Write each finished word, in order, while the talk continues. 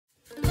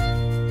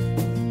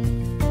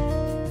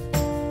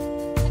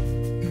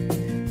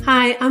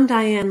Hi, I'm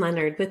Diane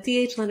Leonard with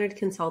D.H. Leonard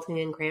Consulting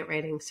and Grant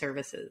Writing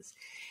Services.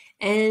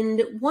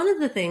 And one of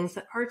the things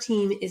that our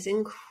team is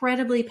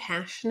incredibly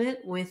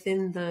passionate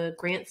within the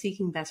grant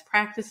seeking best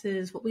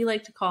practices, what we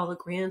like to call the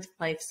grant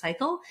life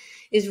cycle,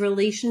 is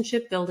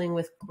relationship building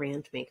with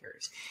grant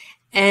makers.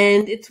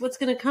 And it's what's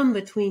going to come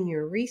between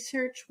your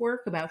research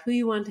work about who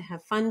you want to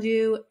have fund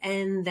you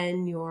and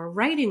then your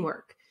writing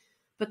work.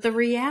 But the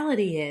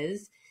reality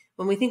is,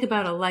 when we think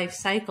about a life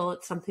cycle,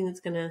 it's something that's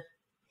going to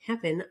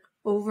happen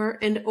over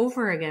and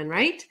over again,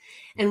 right?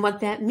 And what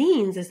that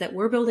means is that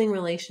we're building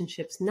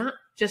relationships not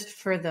just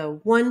for the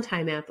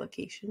one-time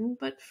application,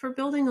 but for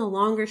building a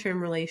longer-term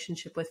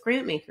relationship with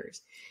grant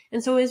makers.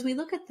 And so as we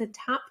look at the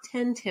top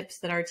 10 tips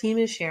that our team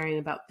is sharing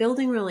about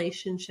building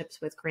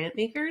relationships with grant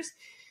makers,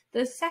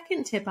 the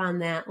second tip on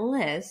that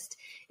list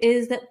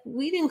is that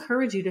we'd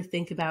encourage you to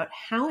think about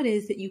how it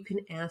is that you can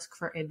ask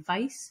for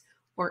advice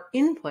or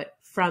input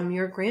from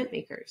your grant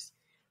makers.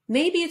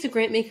 Maybe it's a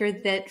grant maker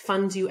that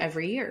funds you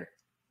every year.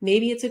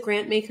 Maybe it's a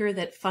grant maker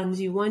that funds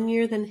you one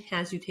year, then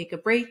has you take a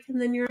break, and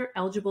then you're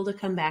eligible to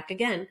come back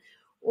again.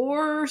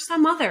 Or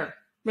some other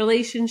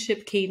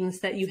relationship cadence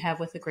that you have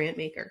with a grant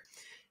maker.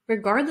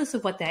 Regardless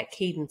of what that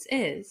cadence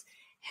is,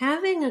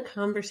 having a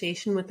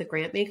conversation with the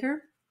grant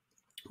maker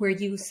where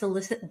you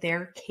solicit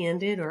their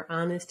candid or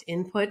honest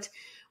input,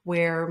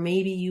 where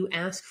maybe you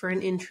ask for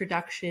an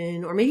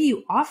introduction, or maybe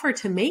you offer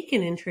to make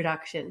an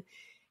introduction.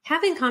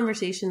 Having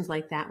conversations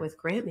like that with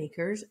grant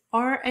makers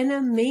are an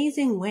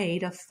amazing way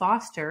to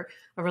foster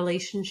a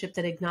relationship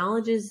that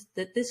acknowledges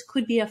that this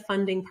could be a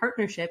funding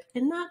partnership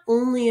and not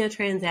only a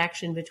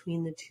transaction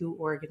between the two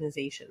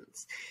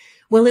organizations.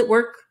 Will it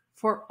work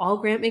for all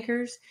grant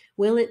makers?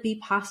 Will it be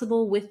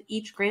possible with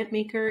each grant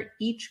maker,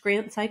 each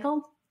grant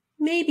cycle?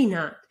 Maybe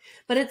not,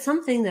 but it's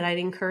something that I'd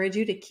encourage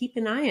you to keep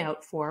an eye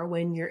out for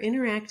when you're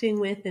interacting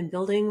with and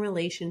building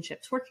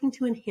relationships, working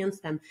to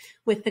enhance them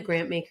with the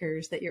grant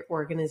makers that your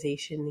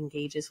organization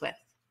engages with.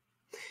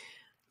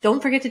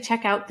 Don't forget to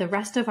check out the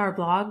rest of our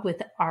blog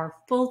with our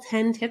full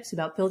 10 tips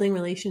about building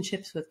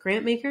relationships with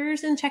grant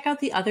makers, and check out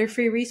the other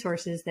free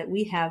resources that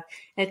we have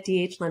at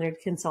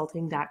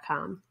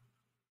dhleonardconsulting.com.